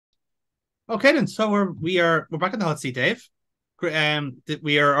Okay, then. So we're back in the hot seat, Dave.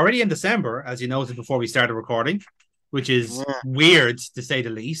 We are already in December, as you noted before we started recording, which is Yeah, weird to say the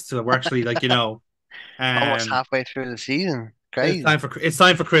least. So we're actually almost um, halfway through the season. it's Crazy. time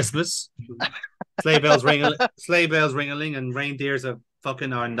for Christmas. Sleigh bells ringing, and reindeers are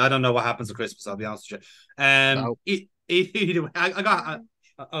fucking on. I don't know what happens at Christmas. I'll be honest with you. No. Either way,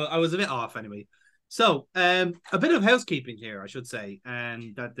 I was a bit off anyway. So, a bit of housekeeping here, I should say,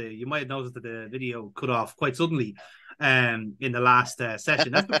 and that you might have noticed that the video cut off quite suddenly, in the last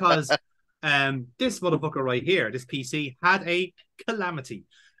session. That's because this motherfucker right here, this PC, had a calamity,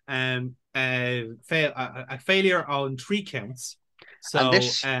 a failure on three counts. And So,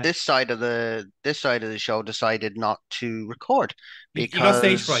 this side of the show decided not to record you got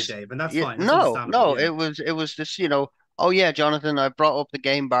stage fright, because Dave, and that's yeah, fine. That's no, understandable. no, Yeah. it was this, oh yeah, Jonathan, I brought up the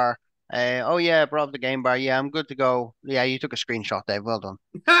game bar. Oh yeah, I brought up the game bar. Yeah, I'm good to go. Yeah, you took a screenshot, Dave. Well done.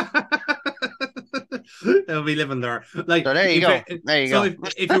 And we live in there. Like So there you if go. it, There you so go.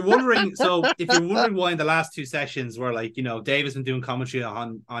 if you're wondering, why in the last two sessions where Dave has been doing commentary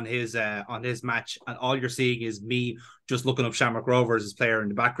on his match, and all you're seeing is me just looking up Shamrock Rovers as player in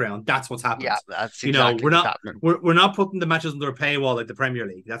the background. That's what's happened. Yeah, that's You know, exactly what's happening. we're not putting the matches under a paywall like the Premier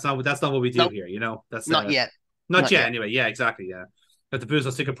League. That's not what we do Nope, here. You know, that's not yet. not Not yet yet. anyway. Yeah, exactly. Yeah, but the boost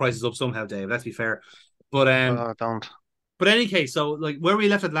those ticket prices up somehow, Dave. Let's be fair. But Don't. but in any case, so like where we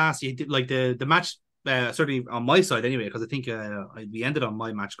left it last, you did like the match. Certainly on my side anyway, because I think we ended on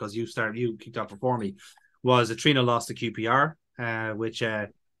my match because you kicked off before me. Was a 3-0 loss to QPR, which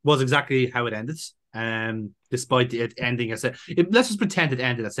was exactly how it ended. Despite it ending let's just pretend it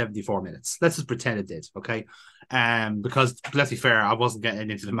ended at 74 minutes. Let's just pretend it did, okay? Because let's be fair, I wasn't getting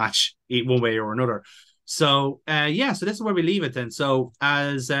into the match one way or another. So yeah, so this is where we leave it then. So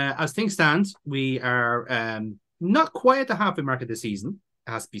as things stand, we are not quite at the halfway mark of the season,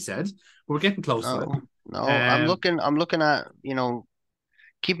 has to be said. But we're getting close to it. No, no. I'm Um, looking. I'm looking at,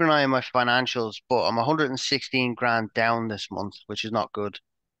 keeping an eye on my financials, but I'm 116 grand down this month, which is not good.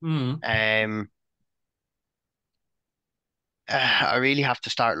 mm, Um, I really have to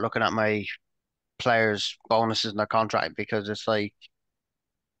start looking at my players' bonuses in their contract because it's like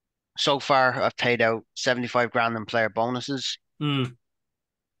so far I've paid out 75 grand in player bonuses, mm,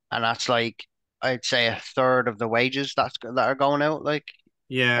 and that's like I'd say a third of the wages that are going out like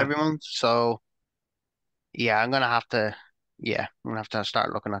yeah, every month. So yeah, I'm gonna have to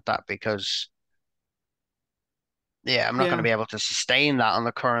start looking at that because yeah, I'm not going to yeah. be able to sustain that on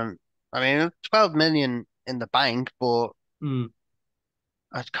the current. I mean, 12 million in the bank, but Mm.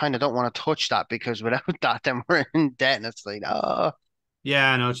 I kind of don't want to touch that because without that, then we're in debt, and it's like, oh,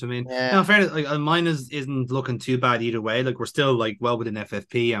 Yeah, I know what you mean. yeah, Now, in fairness, like mine isn't looking too bad either way. Like we're still like well within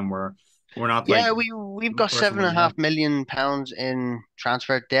FFP, and we're not like yeah. We've got worse than seven one, and a you know. half million pounds in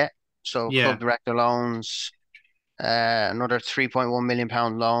transfer debt, so Yeah, club director loans, another 3.1 million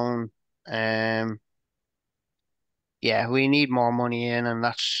pound loan. Um, yeah, we need more money in, and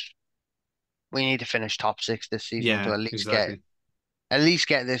we need to finish top six this season to yeah, exactly. at least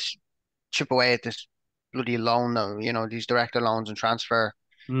get this chip away at this bloody loan that, these director loans and transfer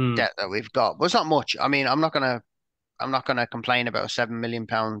Mm, debt that we've got. But it's not much. I mean, I'm not gonna complain about a £7 million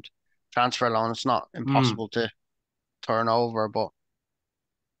transfer loan. It's not mm. impossible to turn over, but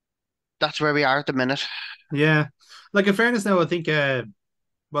that's where we are at the minute. Yeah. Like in fairness, now I think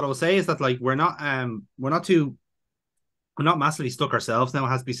what I will say is that like we're not massively stuck ourselves now. It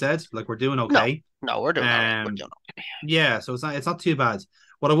has to be said. Like we're doing No, okay. no, we're doing all right. We're Um, doing okay. Yeah, so it's not too bad.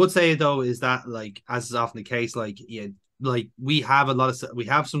 What I would say though is that like as is often the case, like yeah, like we have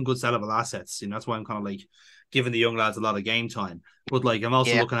some good sellable assets. You know, that's why I'm kind of like giving the young lads a lot of game time. But like I'm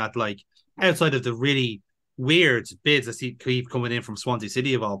also Yeah, looking at like outside of the really weird bids I see keep coming in from Swansea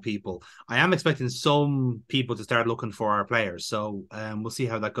City of all people, I am expecting some people to start looking for our players. So we'll see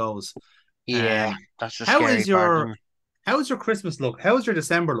how that goes. yeah, Um that's the how scary is part, your isn't how is your Christmas look? How is your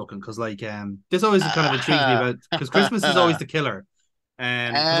December looking? Because like this always kind of intrigues me it? about because Christmas is always the killer.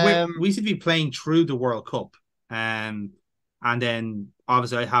 Because Um, we seem to be playing through the World Cup. Um and then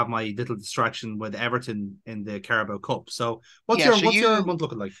obviously I have my little distraction with Everton in the Carabao Cup. So yeah, so what's your you month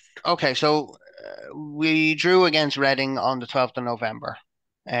looking like? okay, so we drew against Reading on the 12th of November.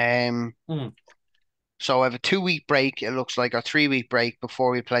 Um, Hmm. so I have a 2 week break, it looks like, or 3 week break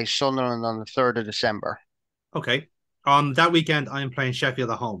before we play Sunderland on the 3rd of December. Okay. On that weekend I'm playing Sheffield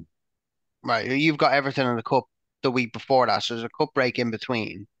at home. Right, you've got Everton in the cup the week before that, so there's a cup break in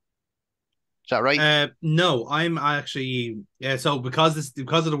between. Is that right? No, I'm actually yeah. So because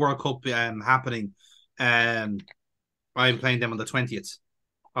of the World Cup happening, um, I'm playing them on the 20th.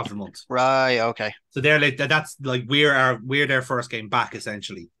 of the month. Right. Okay. So they're like that's like we're their first game back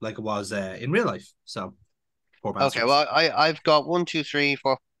essentially, like it was in real life. So poor Okay. bastards. Well, I've got one, two, three,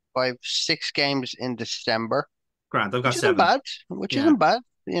 four, five, 6 games in December, Grant, I've got which isn't 7. bad. Which Yeah. isn't bad.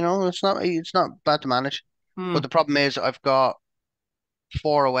 It's not bad to manage. But Hmm. the problem is I've got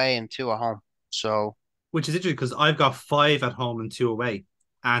 4 away and 2 at home. So Which is interesting because I've got 5 at home and 2 away.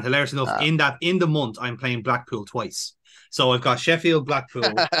 And hilarious enough, uh, in the month I'm playing Blackpool twice. So I've got Sheffield,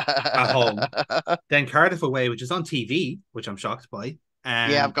 Blackpool at home, then Cardiff away, which is on TV, which I'm shocked by.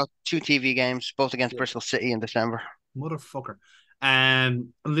 yeah, I've Um, got 2 TV games, both against yeah, Bristol City in December. motherfucker.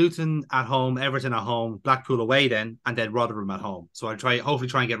 Luton at home, Everton at home, Blackpool away and then Rotherham at home. So I'll hopefully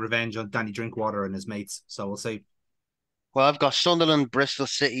try and get revenge on Danny Drinkwater and his mates. So we'll see. Well, I've got Sunderland, Bristol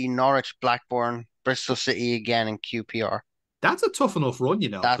City, Norwich, Blackburn, Bristol City again, and QPR. That's a tough enough run,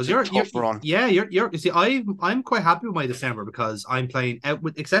 That's because a tough run. you're you see, I'm quite happy with my December because I'm playing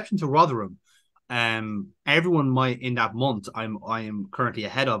with exception to Rotherham. Everyone might in that month I am currently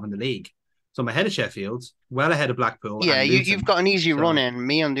ahead of in the league. So I'm ahead of Sheffield, well ahead of Blackpool Yeah, and you've Luton. got an easy run So in.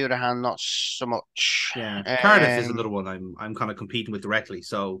 Me, on the other hand, not so much. yeah, Cardiff is another one I'm kind of competing with directly.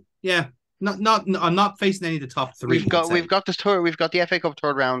 So yeah, not I'm not facing any of the top We've three, let's got we've say. got this tour. We've got the FA Cup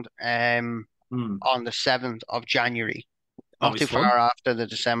third round Hmm. on the 7th of January, not Always too fun. far after the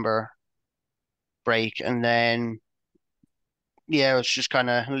December break, and then yeah, it's just kind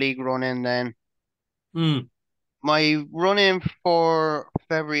of league run in then. Hmm. My run in for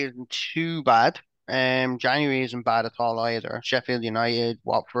February isn't too bad. January isn't bad at all either. Sheffield United,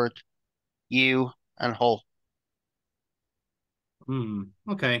 Watford, you and Hull. Hmm.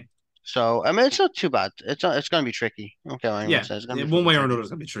 Okay. So I mean, it's not too bad. It's going to be tricky. Okay, I'm going to Yeah, say it's going to be one fucking way or tricky. another is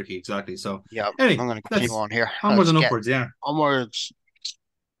gonna be tricky. Exactly. So Yeah, anyway, I'm going to continue let's on here. onwards Let's and get upwards. Yeah. onwards.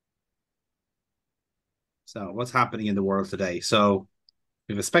 So what's happening in the world today? So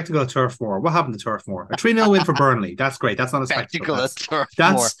we have a spectacle at Turf Moor. What happened to Turf Moor? A 3-0 win for Burnley. That's great. That's not a spectacle. Spectacle at Turf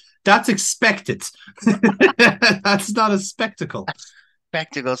Moor. That's expected. That's not a spectacle.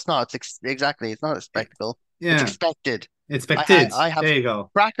 Spectacle. It's not. Exactly. It's not a spectacle. It's Yeah, expected. expected. I have There you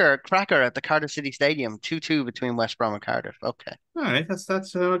go. cracker at the Cardiff City Stadium, 2-2 between West Brom and Cardiff. Okay. All right, that's I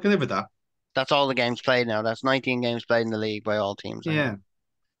can live with that. That's all the games played now. That's 19 games played in the league by all teams anyway. Yeah.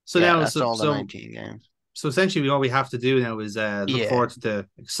 So Yeah, now, that's all the 19 games. so essentially, all we have to do now is look Yeah. forward to the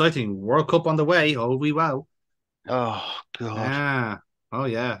exciting World Cup on the way. Oh, we wow. Oh God. Ah, oh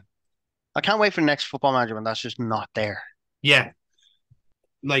yeah, I can't wait for the next football manager when that's just not there. yeah.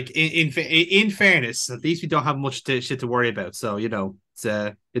 Like in fairness, at least we don't have much shit to worry about. So it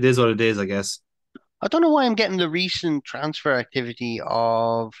is what it is, I guess. I don't know why I'm getting the recent transfer activity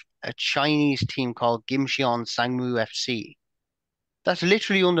of a Chinese team called Gimshion Sangmu FC. That's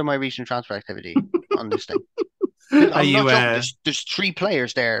literally under my recent transfer activity on this thing. Are I'm you not joking. There's 3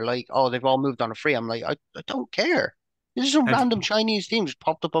 players there. Like, oh, they've all moved on a free. I'm like, I don't care. This is some have, random Chinese team just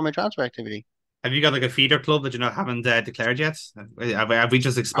popped up on my transfer activity. have you got like a feeder club that you not haven't declared yet? Have we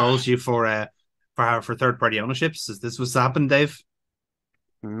just exposed you for third party ownerships? Is this what's happened, Dave?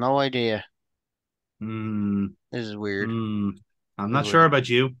 No idea. Hmm. This is weird. I'm This not is sure weird. about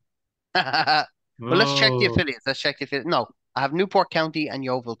you. Well, let's check the Oh, affiliates. Let's check the affiliates. No, I have Newport County and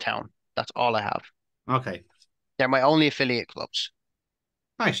Yeovil Town. That's all I have. okay. They're my only affiliate clubs.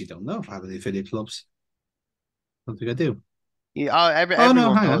 I actually don't know if I have any affiliate clubs. I don't think I do. Yeah, Oh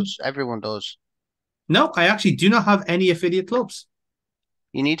no, everyone hang on. does. Everyone does. No, I actually do not have any affiliate clubs.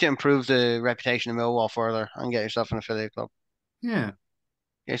 You need to improve the reputation of Millwall further and get yourself an affiliate club. Yeah.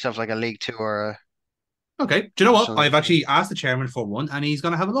 Get yourself like a League Two Okay. Do you know or what? I've something. actually asked the chairman for one, and he's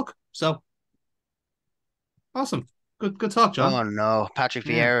going to have a look. So awesome. Good talk, John. Oh no, Patrick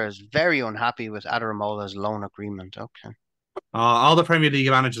Yeah. Vieira is very unhappy with Adaramola's loan agreement. Okay. All the Premier League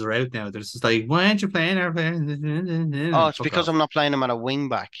managers are out now. They're just like, why aren't you playing our Oh, it's Fuck because off. I'm not playing him at a wing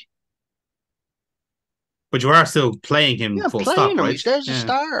back. But you are still playing him Yeah, I'm full playing stop, him. right? He's there as a Yeah.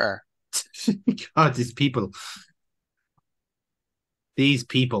 starter. God, these people. These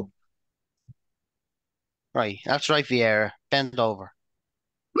people. Right, that's right, Vieira. Bend over.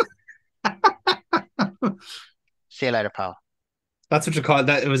 See you later, pal. That's what you call it.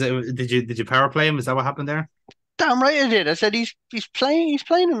 That was it. Did you power play him? Is that what happened there? Damn right I did. I said he's playing. He's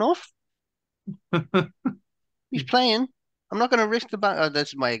playing enough. He's playing. I'm not going to risk the balance. This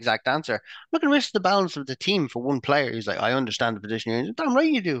is my exact answer. I'm not going to risk the balance of the team for one player. He's like, I understand the position you're in. Damn right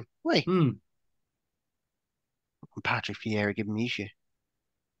you do. Wait, Hmm. Patrick Vieira giving me shit.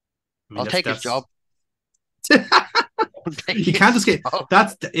 I mean, I'll take his job. I'll take You can't his just get job.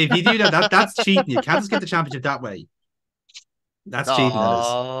 that's if you do that's cheating. You can't just get the championship that way. That's cheating, that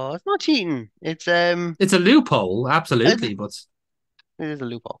is. Oh, it's not cheating. It's a loophole, It, absolutely, but It is a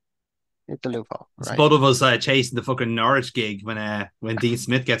loophole. It's a loophole, It's right? both of us chasing the fucking Norwich gig when Dean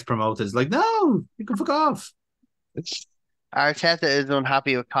Smith gets promoted. It's like, no, you can fuck off. Arteta is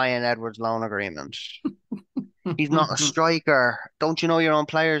unhappy with Kyan Edwards' loan agreement. He's not a striker. Don't you know your own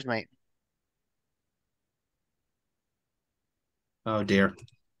players, mate? Oh dear.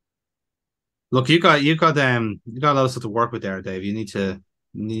 Look, you got a lot of stuff to work with there, Dave. You need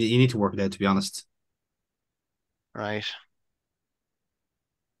to work it out, to be honest. Right.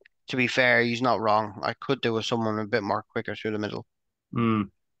 To be fair, he's not wrong. I could do with someone a bit more quicker through the middle. Mm.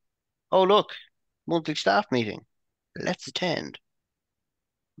 Oh, look, monthly staff meeting. Let's attend.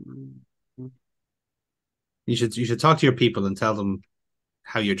 Mm, You should talk to your people and tell them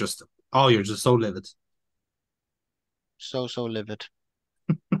how you're just so livid. so livid.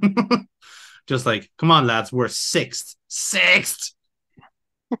 Just like, come on, lads, we're sixth. Sixth.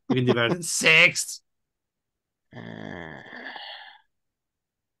 We can do better than sixth.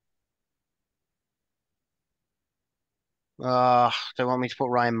 Uh, they want me to put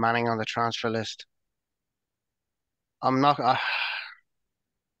Ryan Manning on the transfer list. I'm not.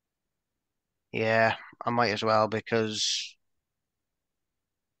 Yeah, I might as well because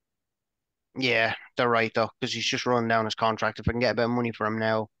yeah, they're right though because he's just running down his contract. If I can get a bit of money for him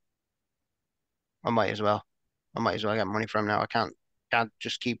now, I might as well. I might as well get money for him now. I can't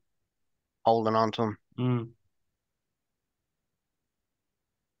just keep holding on to him. Mm.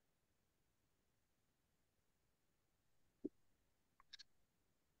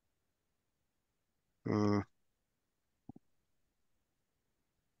 Mm,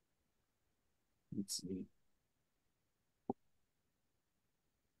 Let's see.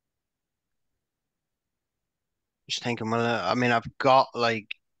 just thinking, well, I mean, I've got like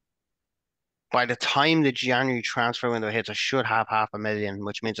by the time the January transfer window hits, I should have 500,000,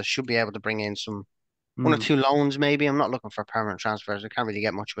 which means I should be able to bring in some one or Mm. two loans maybe. I'm not looking for permanent transfers. I can't really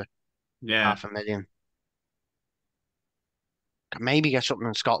get much with Yeah. 500,000. Can maybe get something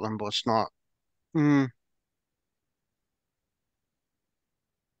in Scotland, but it's not. Mm,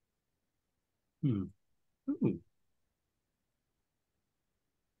 Hmm. Ooh,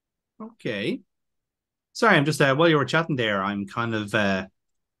 okay. Sorry, I'm just while you were chatting there, I'm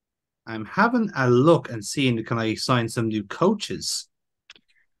having a look and seeing can I sign some new coaches.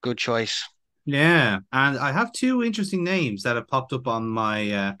 good choice. Yeah, and I have two interesting names that have popped up on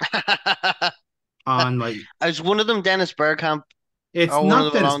my. Is one of them Dennis Bergkamp It's or one of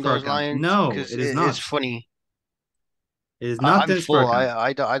not them Dennis along those Bergkamp. lines? No, Because it is it's not. funny. It is not I'm Dennis full.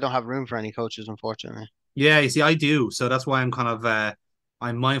 Bergkamp. I don't have room for any coaches, unfortunately. Yeah, you see, I do. So that's why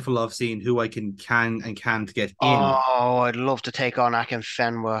I'm mindful of seeing who I can and can't get in. Oh, I'd love to take on Akin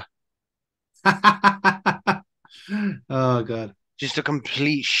Fenwa. Oh God. Just a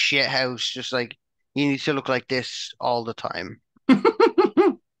complete shit house. Just like you need to look like this all the time.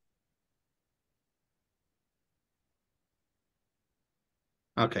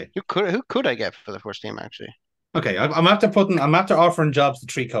 Okay. Who could I get for the first team actually? Okay. I'm after offering jobs to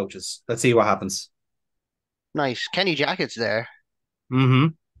three coaches. Let's see what happens. Nice. Kenny Jackett's there. Mm-hmm.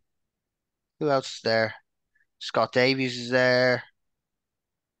 Who else is there? Scott Davies is there.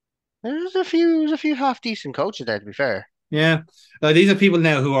 There's a few half decent coaches there to be fair. Yeah. These are people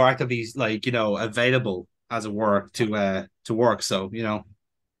now who are actively like, available as it were to work. So,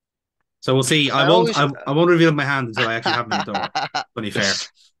 so we'll see. I I won't always I, I won't reveal my hand until I actually have them in the door. To be fair.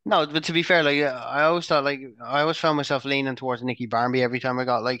 No, but to be fair, like I always thought, like I always found myself leaning towards Nicky Barmby every time I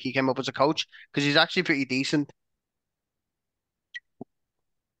got like he came up as a coach because he's actually pretty decent.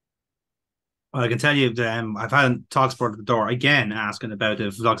 Well, I can tell you that I've had Talksport at the door again asking about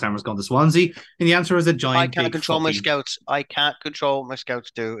if Loxhammer's going to Swansea, and the answer is a I giant can't big control my fucking. scouts. I can't control what my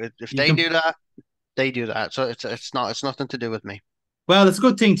scouts do. If You they can. do that, they do that. So it's nothing to do with me. Well, it's a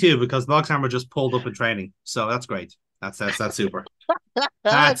good thing too because Loxhammer just pulled up in training, so that's great. That's super. Of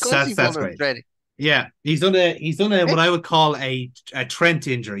That's course that's he that's pulled it great. ready. Yeah, he's done a what I would call a Trent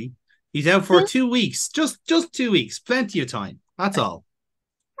injury. He's out for 2 weeks, just 2 weeks, plenty of time. That's all.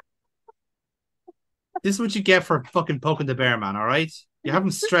 This is what you get for fucking poking the bear, man. All right, you have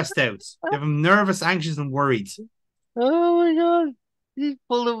him stressed out, you have him nervous, anxious, and worried. Oh my God. He's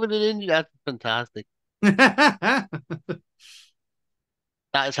pulled up with an injury. That's fantastic.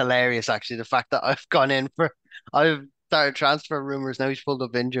 That is hilarious, actually. The fact that I've started transfer rumors now. He's pulled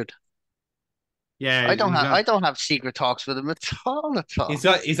up injured. Yeah, I don't have secret talks with him at all, at all.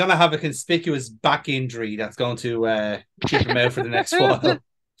 he's gonna have a conspicuous back injury that's going to keep him out for the next while. I'm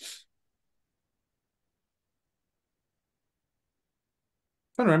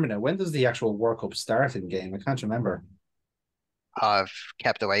trying to remember now. When does the actual World Cup start in game? I can't remember. I've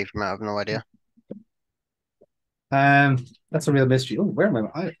kept away from it. I have no idea. That's a real mystery. Oh, where am I?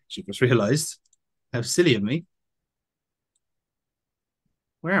 I actually just realized how silly of me.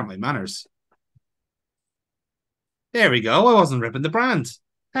 Where are my manners? There we go. I wasn't ripping the brand.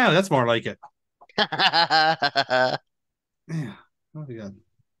 Oh, that's more like it. Yeah. What have we got?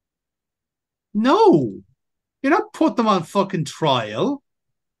 No, you're not putting them on fucking trial.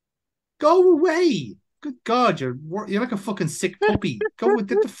 Go away. Good God, you're like a fucking sick puppy. Go with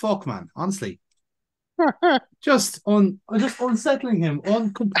get the fuck, man. Honestly, just unsettling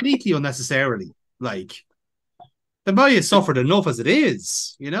him completely unnecessarily. Like the boy has suffered enough as it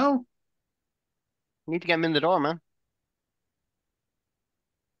is, you know. Need to get him in the door, man.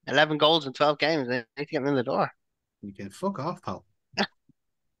 11 goals in 12 games. They need to get him in the door. You can fuck off, pal.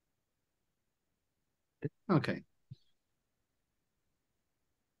 Okay,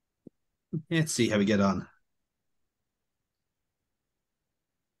 let's see how we get on.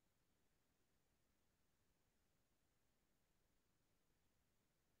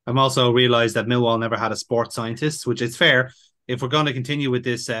 I'm also realized that Millwall never had a sports scientist, which is fair. If we're going to continue with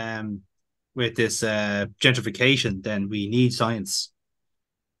this gentrification, then we need science.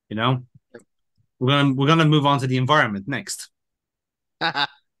 You know, we're gonna move on to the environment next.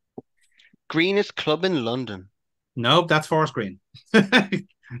 Greenest club in London. Nope, that's Forest Green.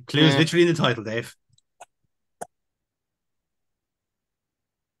 Clues literally in the title, Dave.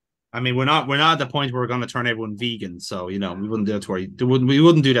 I mean, we're not at the point where we're going to turn everyone vegan, so you know we wouldn't do that to we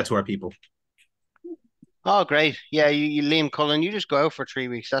wouldn't do that to our people. Oh, great. Yeah, you Liam Cullen, you just go out for 3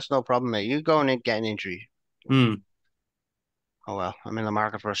 weeks. That's no problem, mate. You go and get an injury. Hmm. Oh well, I'm in the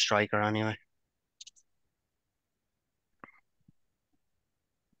market for a striker anyway.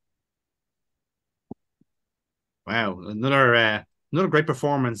 Wow, another great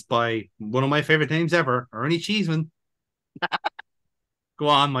performance by one of my favorite names ever, Ernie Cheeseman. Go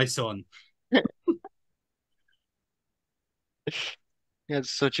on, my son. Yeah, it's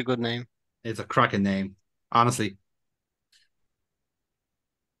such a good name. It's a cracking name, honestly.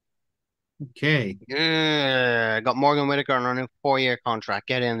 Okay. Yeah, got Morgan Whitaker on a new 4-year contract.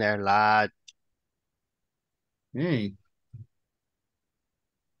 Get in there, lad. Hey.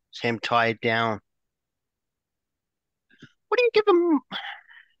 It's him tied down. What do you give him?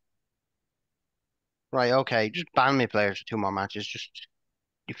 Right, okay. Just ban me players for 2 more matches, just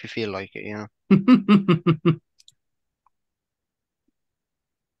if you feel like it, you know.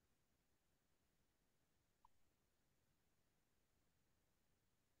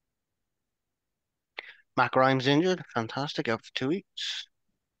 Mac Rhymes injured. Fantastic. Out for 2 weeks.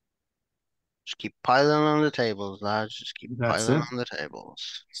 Just keep piling on the tables, lads. Just keep That's piling it. on the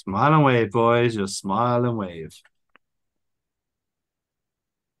tables. Smile and wave, boys. Just smile and wave.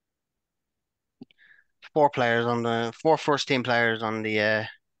 4 first team players on the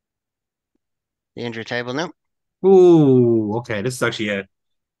injury table now. Ooh, okay. This is actually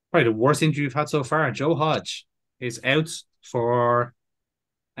probably the worst injury we've had so far. Joe Hodge is out for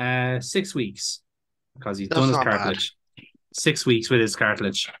 6 weeks because he's done That's his not bad. cartilage. 6 weeks with his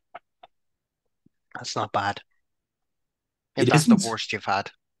cartilage. That's not bad. If It that's the isn't. worst you've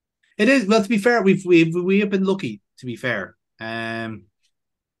had. It is. Well, to be fair, we have been lucky. To be fair,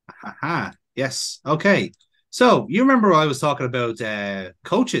 yes. Okay. So you remember I was talking about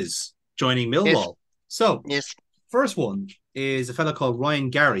coaches joining Yes, Millwall. So yes. first one is a fellow called Ryan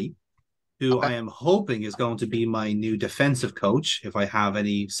Gary, who Okay. I am hoping is going to be my new defensive coach if I have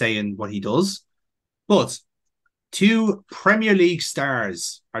any say in what he does. But two Premier League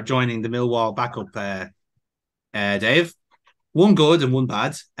stars are joining the Millwall backup, Dave. One good and one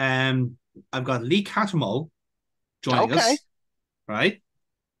bad. I've got Lee Cattermole joining Okay. us, right?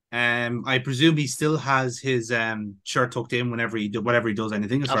 I presume he still has his shirt tucked in whenever he does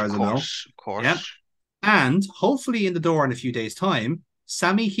anything, as far Of as I know. course. Of course. Yeah, and hopefully in the door in a few days' time,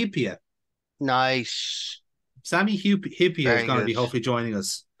 Sammy Hipia. Nice. Sammy Hipia is Very going to be good. hopefully joining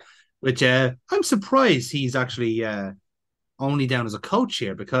us, which I'm surprised he's actually only down as a coach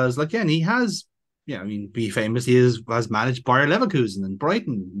here because, like, again, he has, I mean, be famous. Has managed Bayer Leverkusen and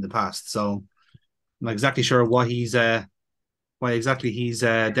Brighton in the past, so I'm not exactly sure why exactly he's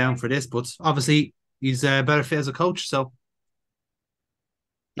down for this, but obviously he's better fit as a coach. So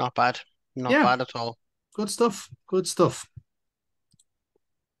Not bad. Not yeah, bad at all. good stuff. Good stuff.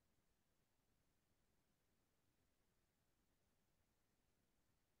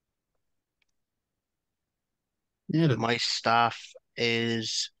 Yeah. My staff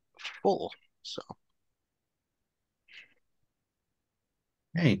is full. So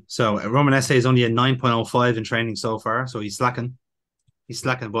Hey, so Roman Essay is only a 9.05 in training so far, so he's slacking. He's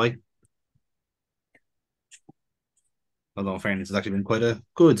slacking, boy. Although in fairness, it's actually been quite a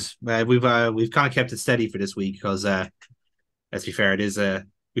good. We've kind of kept it steady for this week because let's be fair, it is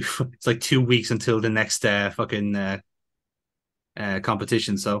it's like 2 weeks until the next fucking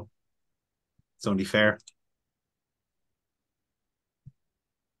competition, so it's only fair.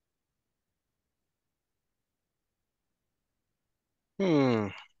 Hmm.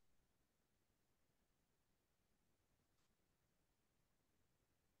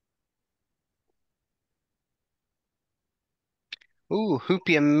 Ooh,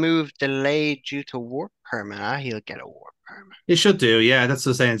 Hoopia move delayed due to work permit. He'll get a work permit. It should do, yeah. That's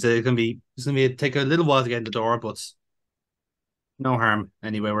what I'm saying. So it's gonna be take a little while to get in the door, but no harm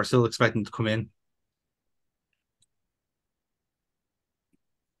anyway. We're still expecting to come in.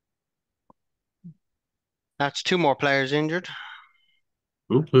 That's two more players injured.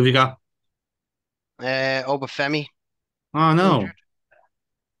 Ooh, who have you got? Obafemi Oh no, injured.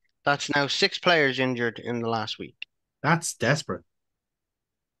 That's now six players injured in the last week. that's desperate.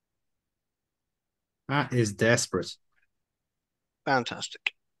 That is desperate.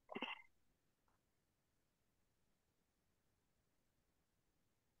 Fantastic.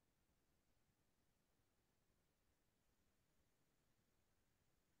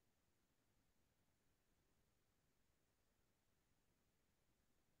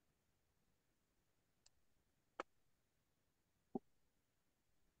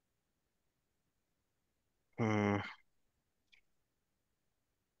 Hmm.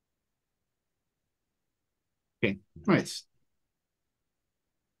 Okay, right.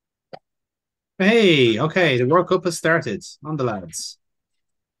 Hey, okay, the World Cup has started on the lads.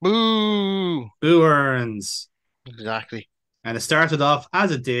 Boo! Who earns? Exactly. And it started off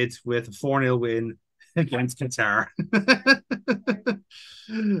as it did with a 4-0 win against Qatar.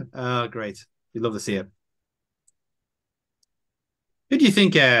 Oh, great. You'd love to see it. Who do you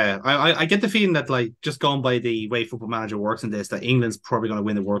think? I get the feeling that, like, just going by the way Football Manager works in this, that England's probably going to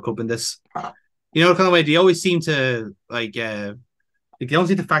win the World Cup in this. You know, the kind of way they always seem to, like, they don't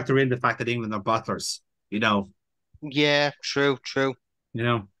seem to factor in the fact that England are butlers, you know. Yeah, true, true. You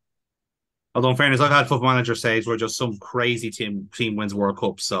know, although in fairness, I've had Football Manager says we're just some crazy team wins World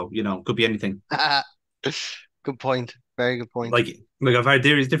Cup, so you know, could be anything. Good point. Very good point. Like I've had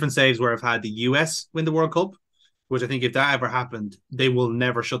various different saves where I've had the US win the World Cup, which I think if that ever happened, they will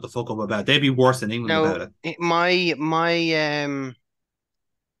never shut the fuck up about it. They'd be worse than England Now, about it.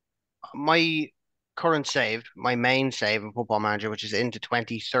 my current save, my main save in Football Manager, which is into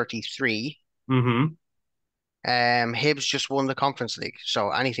 2033, Mm-hmm. Hibs just won the Conference League, so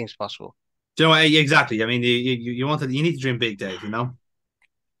anything's possible. Do you know what? Exactly. I mean, you need to dream big, Dave. You know,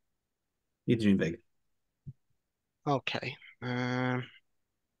 you need to dream big. Okay.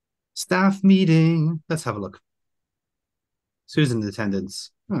 Staff meeting. Let's have a look. Susan in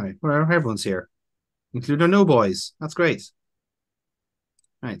attendance. All right, well, everyone's here, including our no boys. That's great.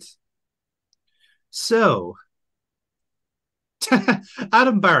 Right. So,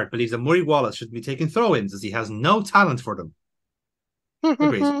 Adam Barrett believes that Murray Wallace should be taking throw-ins as he has no talent for them.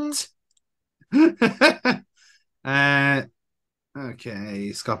 Agreed. uh,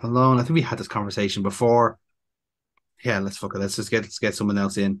 okay, Scott Malone. I think we had this conversation before. Yeah, let's fuck it. Let's get someone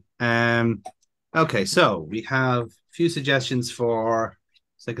else in. Okay, so we have a few suggestions for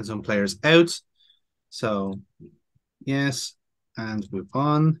taking some players out. So yes, and move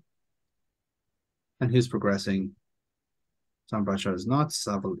on. And who's progressing? Tom Bradshaw is not,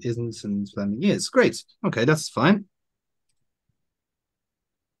 Saville isn't, and Fleming is. Great. Okay, that's fine.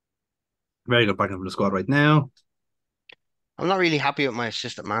 Very good backing up the squad right now. I'm not really happy with my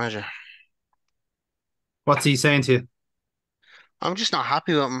assistant manager. What's he saying to you? I'm just not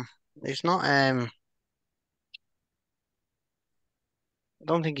happy with him. He's not I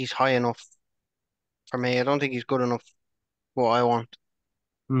don't think he's high enough for me. I don't think he's good enough for what I want.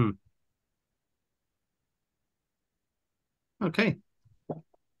 Hmm. Okay.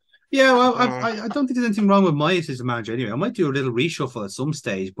 Yeah, well, I don't think there's anything wrong with my assistant manager anyway. I might do a little reshuffle at some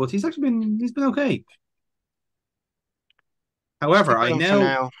stage, but he's been okay. However, Stick with him for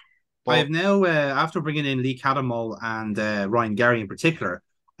now. I But have now after bringing in Lee Cattermole and Ryan Gary in particular,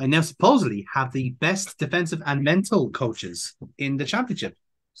 I now supposedly have the best defensive and mental coaches in the championship.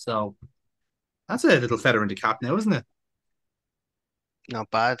 So that's a little feather in the cap now, isn't it? not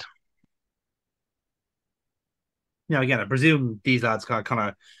bad. Again, I presume these lads kind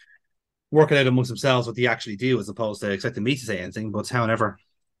of work it out amongst themselves what they actually do, as opposed to expecting me to say anything. But however,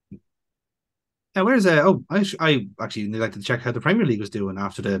 yeah, where's I actually like to check how the Premier League was doing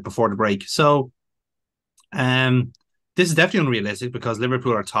before the break. So, this is definitely unrealistic because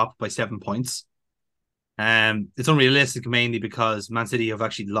Liverpool are top by 7 points. It's unrealistic mainly because Man City have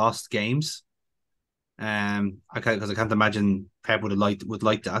actually lost games. Because I can't imagine Pep would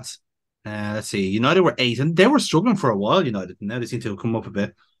like that. Let's see. United were 8, and they were struggling for a while. United, now they seem to have come up a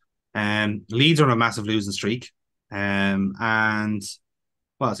bit. Leeds are on a massive losing streak. And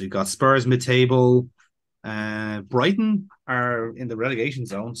what else? We've got Spurs mid-table. Brighton are in the relegation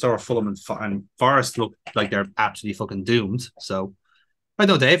zone. So are Fulham and Forest look like they're absolutely fucking doomed. So I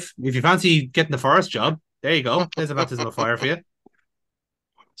don't know, Dave. If you fancy getting the Forest job, there you go. There's a baptism of fire for you.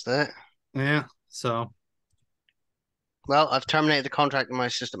 That's it. Yeah. So Well, I've terminated the contract with my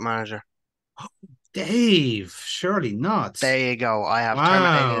assistant manager. Dave, surely not. There you go. I have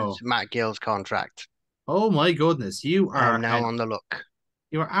terminated Wow. Matt Gill's contract. Oh my goodness. I am now on the look.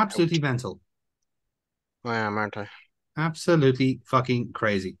 You are absolutely mental. I am, aren't I? Absolutely fucking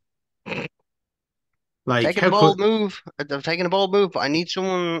crazy. Like Taking a bold move. I'm taking a bold move, but I need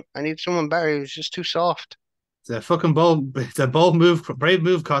someone. I need someone better. Who's just too soft. It's a fucking bold. It's a bold move, brave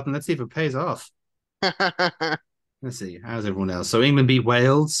move, Cotton. Let's see if it pays off. Let's see. How's everyone else? So England beat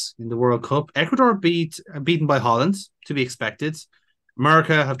Wales in the World Cup. Ecuador beaten by Holland, to be expected.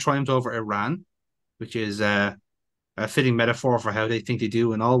 America have triumphed over Iran, which is a fitting metaphor for how they think they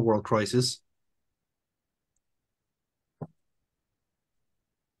do in all world crises.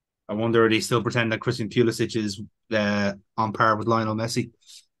 I wonder if they still pretend that Christian Pulisic is on par with Lionel Messi.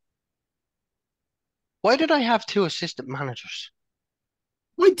 Why did I have two assistant managers?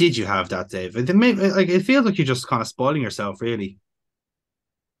 Why did you have that, Dave? It feels like you're just kind of spoiling yourself, really.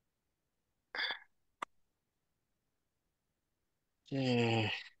 Yeah.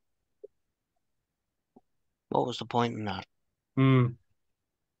 What was the point in that?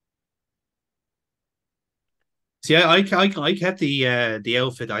 See, I kept the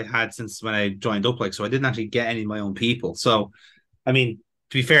outfit I had since when I joined up, so I didn't actually get any of my own people. So, I mean,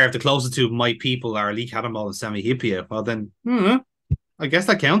 to be fair, if the closest to my people are Lee Catamol and Sammy Hipia, well then, I guess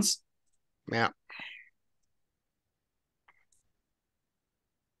that counts. Yeah.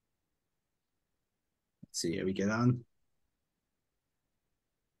 Let's see how we get on.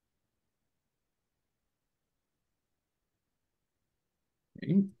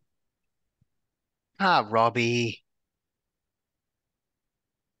 Okay. Robbie.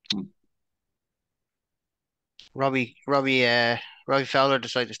 Robbie Fowler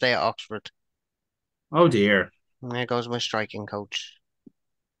decided to stay at Oxford. Oh dear. And there goes my striking coach.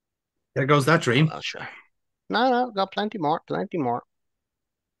 There goes that dream. Well, sure. No, got plenty more. We're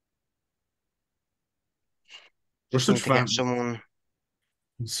Just need such to get someone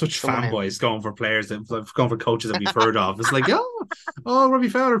someone in. fanboys going for players going for coaches that we've heard of. It's like, Robbie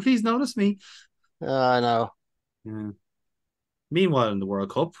Fowler, please notice me. I know. Yeah. Meanwhile, in the World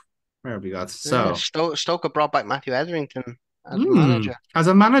Cup, where have we got? Yeah, So Stoke have brought back Matthew Etherington as a manager. as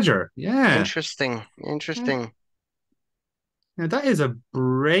a manager, yeah. Interesting. Now that is a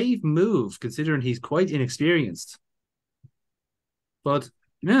brave move, considering he's quite inexperienced. But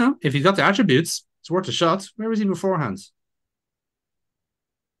if he's got the attributes, it's worth a shot. Where was he beforehand?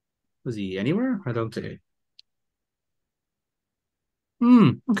 Was he anywhere? I don't think.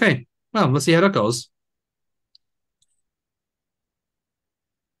 Okay. Well, let's see how that goes.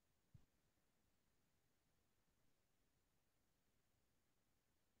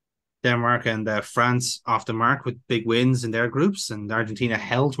 Denmark and France off the mark with big wins in their groups, and Argentina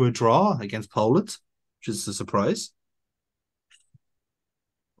held to a draw against Poland, which is a surprise.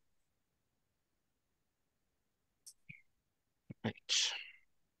 Right.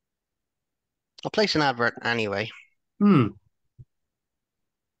 I'll place an advert anyway.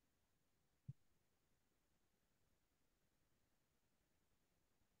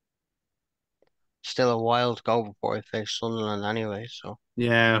 Still a while to go before I face Sunderland anyway, so.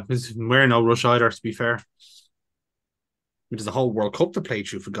 Yeah, we're in no rush either, to be fair. There's a whole World Cup to play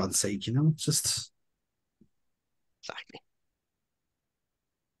through, for God's sake, It's just... Exactly.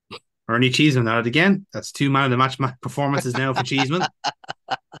 Ernie Cheeseman at it again. That's 2 man of the match performances now for Cheeseman.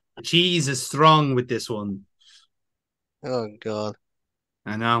 Cheese is strong with this one. Oh, God.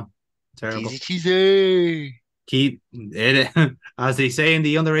 I know. Terrible. Cheesy. Keep it, as they say in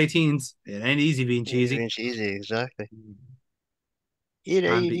the under 18s, it ain't easy being cheesy. Being cheesy, exactly. It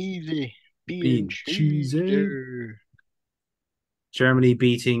ain't easy being cheesy. Germany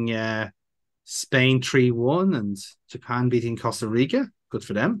beating Spain 3-1 and Japan beating Costa Rica. Good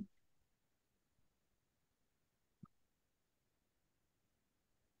for them.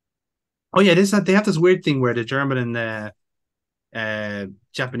 Oh yeah, they have this weird thing where the German and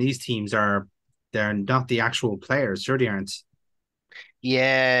Japanese teams they're not the actual players, sure they aren't.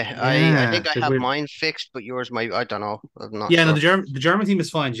 Yeah, I think I have mine fixed, but yours might, I don't know. I'm not sure. No, the German team is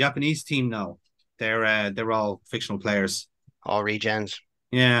fine. Japanese team, no. They're all fictional players. All regens.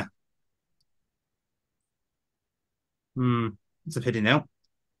 Yeah. It's a pity now.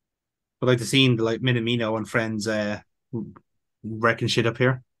 I'd like to see the like Minamino and friends wrecking shit up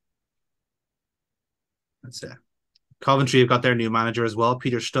here. That's it. Coventry have got their new manager as well.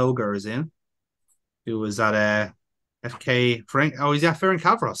 Peter Stoger is in, who was at FK Frank. Oh, he's at Ferencváros.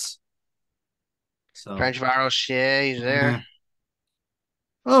 Cavros. So Ferencváros, yeah, he's there.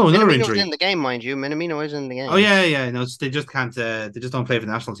 Oh, another Minamino's injury. in the game, mind you. Minamino is in the game. Oh yeah. No, they just can't. They just don't play for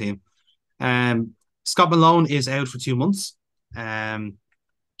the national team. Scott Malone is out for 2 months.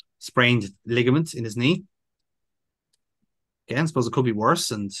 Sprained ligament in his knee. Again, I suppose it could be worse.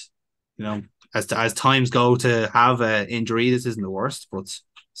 And as times go to have an injury, this isn't the worst, but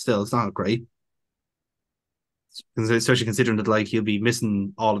still, it's not great. Especially considering that like he'll be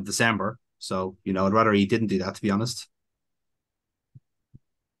missing all of December. So I'd rather he didn't do that, to be honest.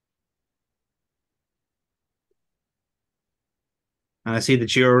 And I see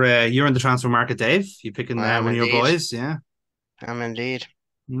that you're in the transfer market, Dave. You picking one of your boys, yeah? I'm indeed.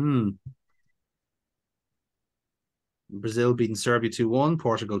 Brazil beating Serbia 2-1,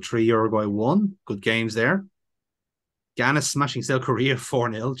 Portugal 3, Uruguay 1. Good games there. Ghana smashing South Korea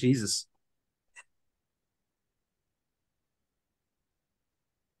 4-0. Jesus.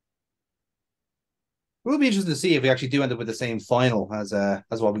 It will be interesting to see if we actually do end up with the same final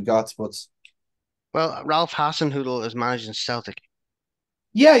as what we got. But Ralph Hasenhüttl is managing Celtic.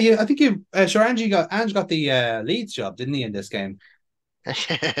 Yeah, I think sure Ange got the Leeds job, didn't he, in this game?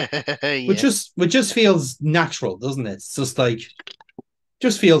 Yeah. Which just feels natural, doesn't it? It's just like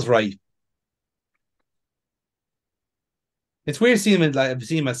just feels right. It's weird seeing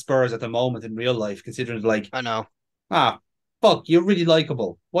him at Spurs at the moment in real life, considering like I know. Fuck, you're really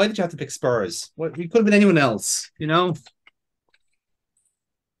likable. Why did you have to pick Spurs? We could have been anyone else, Could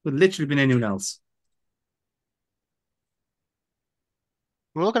literally been anyone else.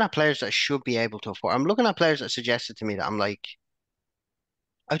 I'm looking at players that I should be able to afford. I'm looking at players that suggested to me that I'm like,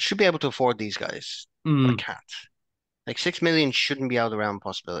 I should be able to afford these guys, but I can't. Like 6 million shouldn't be out of the realm of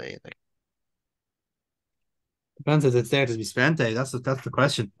possibility. Like, depends if it's there to be spent, Dave. That's the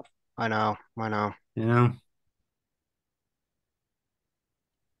question. I know. No,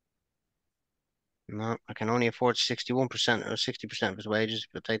 I can only afford 61% or 60% of his wages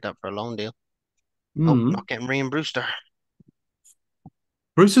if you take that for a loan deal. Oh, not getting Ryan Brewster.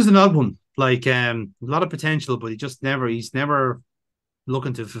 Brewster's an odd one. Like a lot of potential, but he's never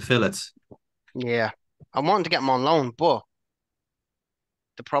looking to fulfill it. Yeah. I wanted to get him on loan, but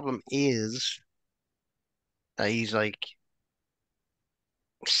the problem is that he's like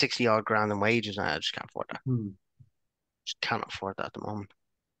 60 odd grand in wages, and I just can't afford that. Just can't afford that at the moment.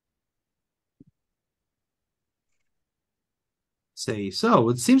 So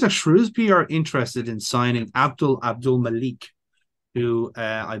it seems like Shrewsbury are interested in signing Abdul Malik, who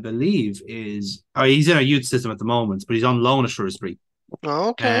I believe he's in our youth system at the moment, but he's on loan at Shrewsbury.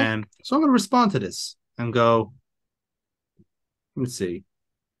 Okay. So I'm going to respond to this and go, let's see.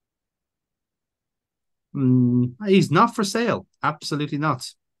 He's not for sale. Absolutely not.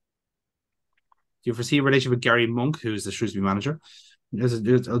 Do you foresee a relationship with Gary Monk, who's the Shrewsbury manager? There's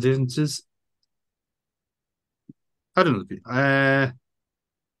differences. I don't know.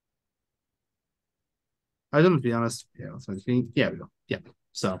 I don't know, to be honest. Yeah, that's what I think. Yeah, we go. Yeah.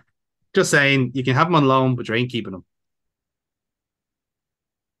 So just saying, you can have him on loan, but you ain't keeping him.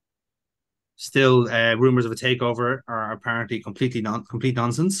 Still, rumors of a takeover are apparently complete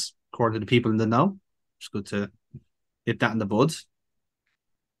nonsense, according to the people in the know. It's good to get that in the bud.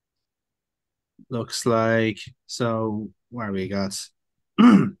 Looks like where we got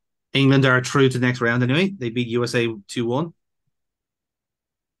England are through to the next round anyway. They beat USA 2-1.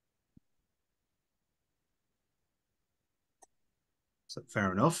 So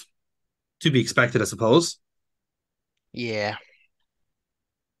fair enough. To be expected, I suppose. Yeah.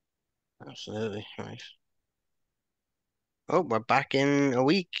 Absolutely. Right. Oh, we're back in a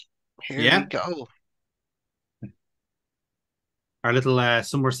week. Here we go. Our little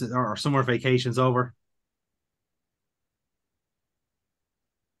summer vacation's over.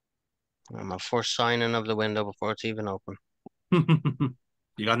 My first signing of the window before it's even open.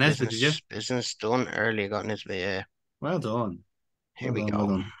 You got Nesbitt, did you? Business done early. I got Nesbitt, yeah. Well done. Here we go.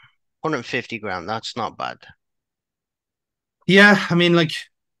 150 grand. That's not bad. Yeah, I mean, like,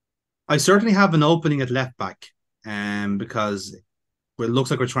 I certainly have an opening at left back, because it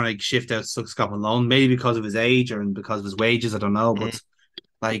looks like we're trying to shift out Scott Malone, maybe because of his age or because of his wages. I don't know, but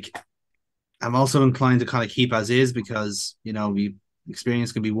like, I'm also inclined to kind of keep as is because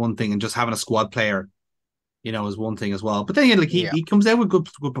experience can be one thing, and just having a squad player, is one thing as well. But then, like, he comes out with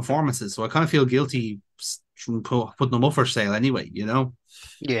good performances, so I kind of feel guilty from putting them up for sale anyway.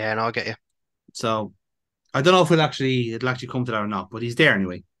 Yeah, and I'll get you. So I don't know if it'll actually come to that or not, but he's there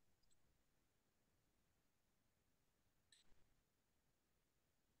anyway.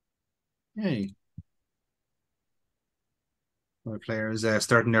 Hey, our players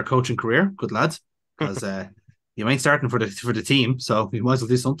starting their coaching career. Good lads, because you ain't starting for the team, so you might as well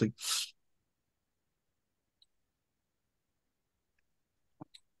do something.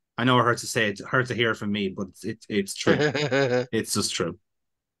 I know it hurts to say it hurts to hear it from me, but it's true. It's just true.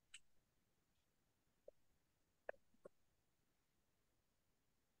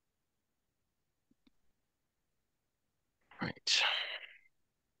 Right.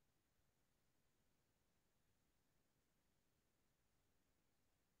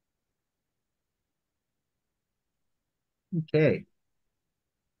 Okay.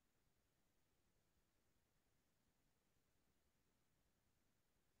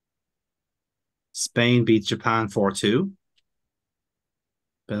 Spain beats Japan 4-2.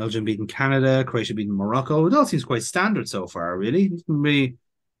 Belgium beating Canada. Croatia beating Morocco. It all seems quite standard so far, really. Really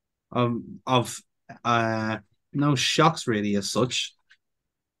of uh no shocks really as such.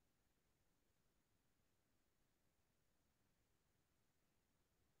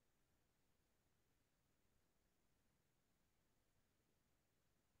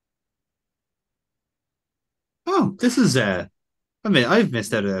 Oh, this is I mean, I've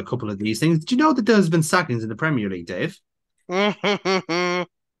missed out a couple of these things. Did you know that there's been sackings in the Premier League, Dave? Right,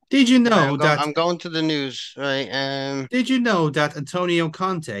 Did you know that I'm going to the news. Right. did you know that Antonio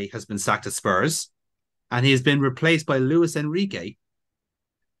Conte has been sacked at Spurs and he has been replaced by Luis Enrique?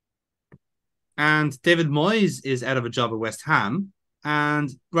 And David Moyes is out of a job at West Ham, and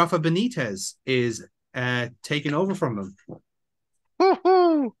Rafa Benitez is taking over from him.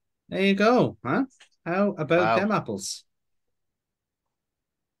 Woohoo! There you go, huh? How about Wow. them apples?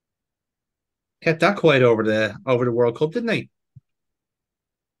 Kept that quiet over the World Cup, didn't they?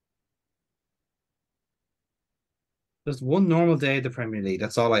 Just one normal day at the Premier League.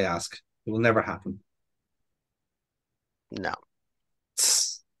 That's all I ask. It will never happen. No.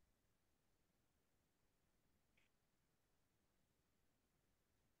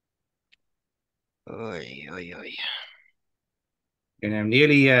 Oy, oy, oy. You're now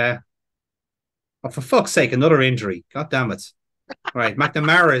nearly oh, for fuck's sake, another injury. God damn it. All right,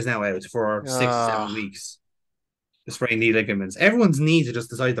 McNamara is now out for 6 to 7 weeks. The sprained knee ligaments. Everyone's knees are just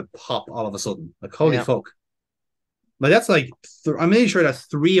decided to pop all of a sudden. Like, holy Yeah. fuck. Like, that's like, I'm really sure that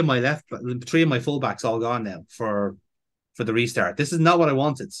three of my fullbacks all gone now for the restart. This is not what I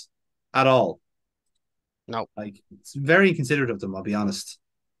wanted at all. No. Like, it's very inconsiderate of them, I'll be honest.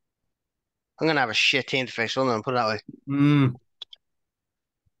 I'm gonna have a shit team to face Sunderland, put it that way. Mm.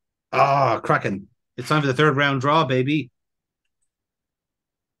 Ah, cracking. It's time for the third round draw, baby.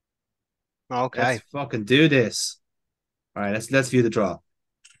 Let's Okay. fucking do this. All right, let's view the draw.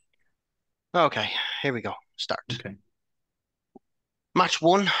 Okay. Here we go. Start. Okay. Match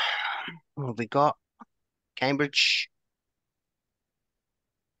one. What have we got? Cambridge.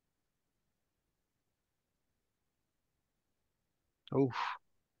 Oh,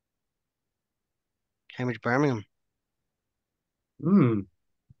 Cambridge, Birmingham. Hmm.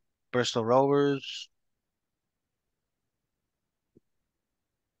 Bristol Rovers.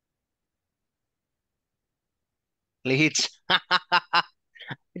 Leeds. Do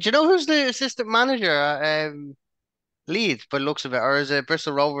you know who's the assistant manager at Leeds, by the looks of it? Or is it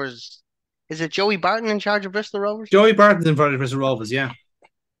Bristol Rovers? Is it Joey Barton in charge of Bristol Rovers? Joey Barton's in front of Bristol Rovers, yeah.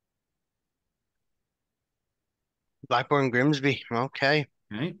 Blackburn Grimsby. Okay.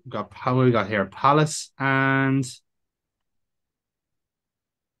 Okay. We've got how we got here? Palace and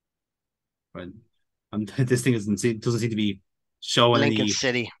well, this thing doesn't seem to be showing Lincoln any.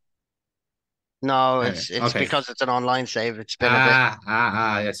 City. No, it's Okay. because it's an online save. It's been a bit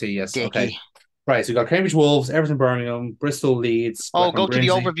I see. Yes. Okay. dicky. Right. So we got Cambridge Wolves, Everton, Birmingham, Bristol, Leeds, Oh, Blackburn, go to the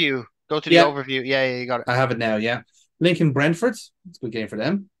Grimsby. overview. Go to the Yeah, overview. Yeah, yeah, you got it. I have it now. Yeah. Lincoln, Brentford. It's a good game for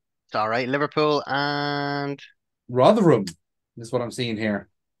them. It's all right. Liverpool and Rotherham. This is what I'm seeing here.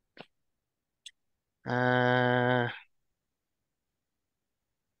 uh,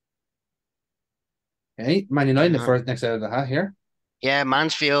 Okay. Man United, the uh, first next out of the hat here. yeah,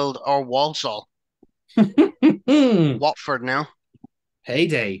 Mansfield or Walsall. Watford now.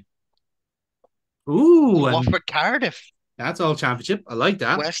 Heyday. Ooh, and Watford Cardiff. that's all championship. I like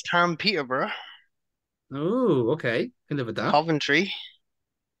that. West Ham Peterborough. Oh, okay. Can live with that. Coventry.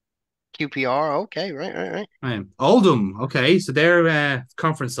 QPR. Okay, right, right, right. Oldham. Okay, so they're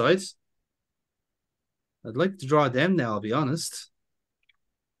conference sides. I'd like to draw them now, I'll be honest.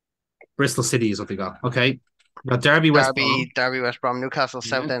 Bristol City is what they got. Okay. We got Derby West Brom. Derby, West Brom, Newcastle, Yeah.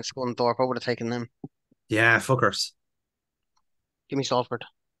 Southend, Scunthorpe. I would have taken them. Yeah, fuckers. Give me Salford.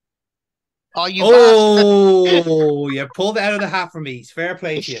 Oh, you bastard! Oh, you pulled it out of the hat for me. Fair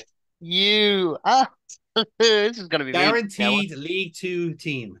play to you. You. Ah, this is gonna be me now. Guaranteed League Two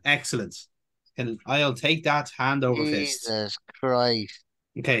team. Excellent. And I'll take that hand over fist. Jesus Christ.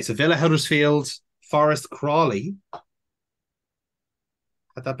 Okay, so Villa Huddersfield, Forest Crawley.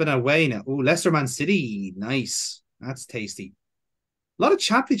 Had that been away now? Oh, Leicester Man City. Nice. That's tasty. A lot of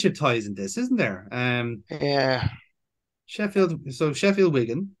championship ties in this, isn't there? Yeah. Sheffield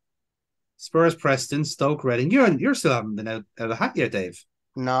Wigan, Spurs Preston, Stoke Reading. You're still haven't been out of the hat yet, Dave.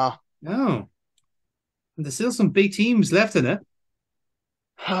 No. No. And there's still some big teams left in it.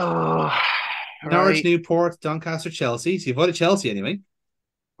 Oh, Norwich, right. Newport, Doncaster, Chelsea. So you've avoided Chelsea anyway.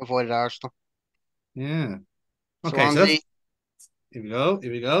 Avoided Arsenal. Yeah. Okay, so Swansea. that's here we go.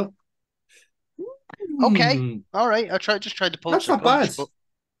 Here we go. Okay. Hmm. All right. Just tried to That's poach a not bad. punch, but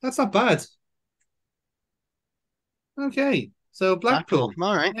That's not bad. Okay. So Blackpool. Blackpool.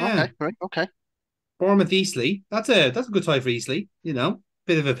 All right. Yeah. Okay. Right. Okay. Bournemouth Eastleigh. That's a good tie for Eastleigh, you know.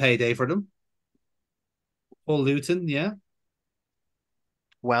 Bit of a payday for them. Hull Luton, yeah.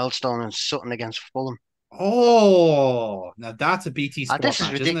 Wellstone and Sutton against Fulham. Oh, now that's a BT Ah, Sport this is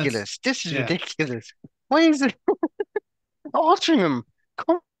match, isn't it? ridiculous. This is Yeah. ridiculous. Why is it Altrincham?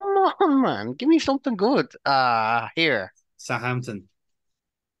 Come on, man. Give me something good. Here. Southampton.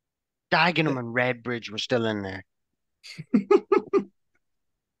 Dagenham and Redbridge were still in there.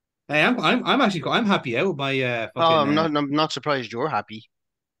 Hey, I'm happy out with my Oh, fucking I'm not surprised you're happy.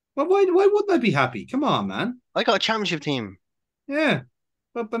 well, why wouldn't I be happy? Come on, man. I got a championship team. Yeah.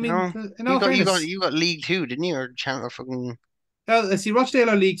 But I You mean, know, in all fairness, you got League Two, didn't you? Or champ or fucking. let's see, Rochdale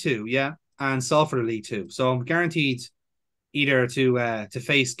are League Two, yeah, and Salford are League Two. So I'm guaranteed either to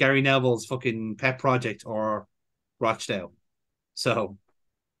face Gary Neville's fucking pet project or Rochdale. So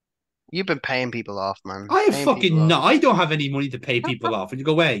You've been paying people off, man. I have Paying people fucking off. no, I don't have any money to pay people off. And you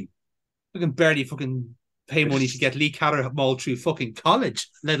go away. I can barely fucking pay money to get Lee Cattermole through fucking college,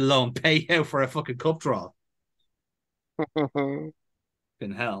 let alone pay out for a fucking cup draw.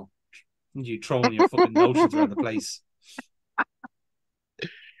 In hell. And you throwing your fucking notions around the place.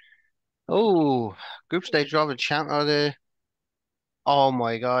 Oh, group stage draw with champ or the. Oh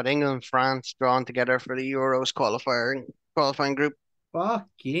my God, England and France drawn together for the Euros qualifying group.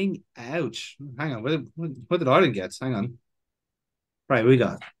 Fucking ouch. Hang on. What did Ireland get? Hang on. Right, we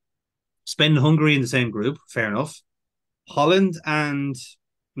got Spain and Hungary in the same group. Fair enough. Holland and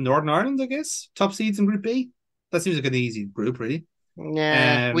Northern Ireland, I guess. Top seeds in Group B. That seems like an easy group, really.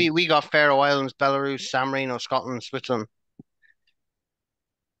 Yeah, we got Faroe Islands, Belarus, San Marino, Scotland, Switzerland.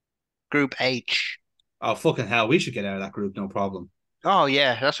 Group H. Oh, fucking hell. We should get out of that group, no problem. Oh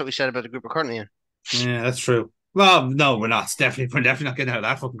yeah, that's what we said about the group we're currently in. Yeah, that's true. Well, no, we're not. We're definitely not getting out of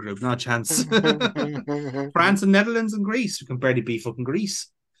that fucking group. No chance. France and Netherlands and Greece. We can barely beat fucking Greece.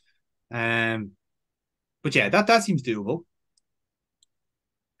 But yeah, that seems doable.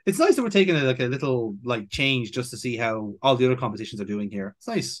 It's nice that we're taking a little change just to see how all the other competitions are doing here. It's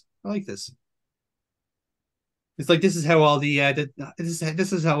nice. I like this. It's like this is how all this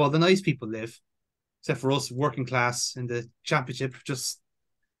is how all the nice people live, except for us working class in the championship, just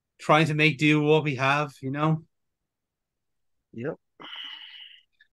trying to make do what we have, you know. Yep.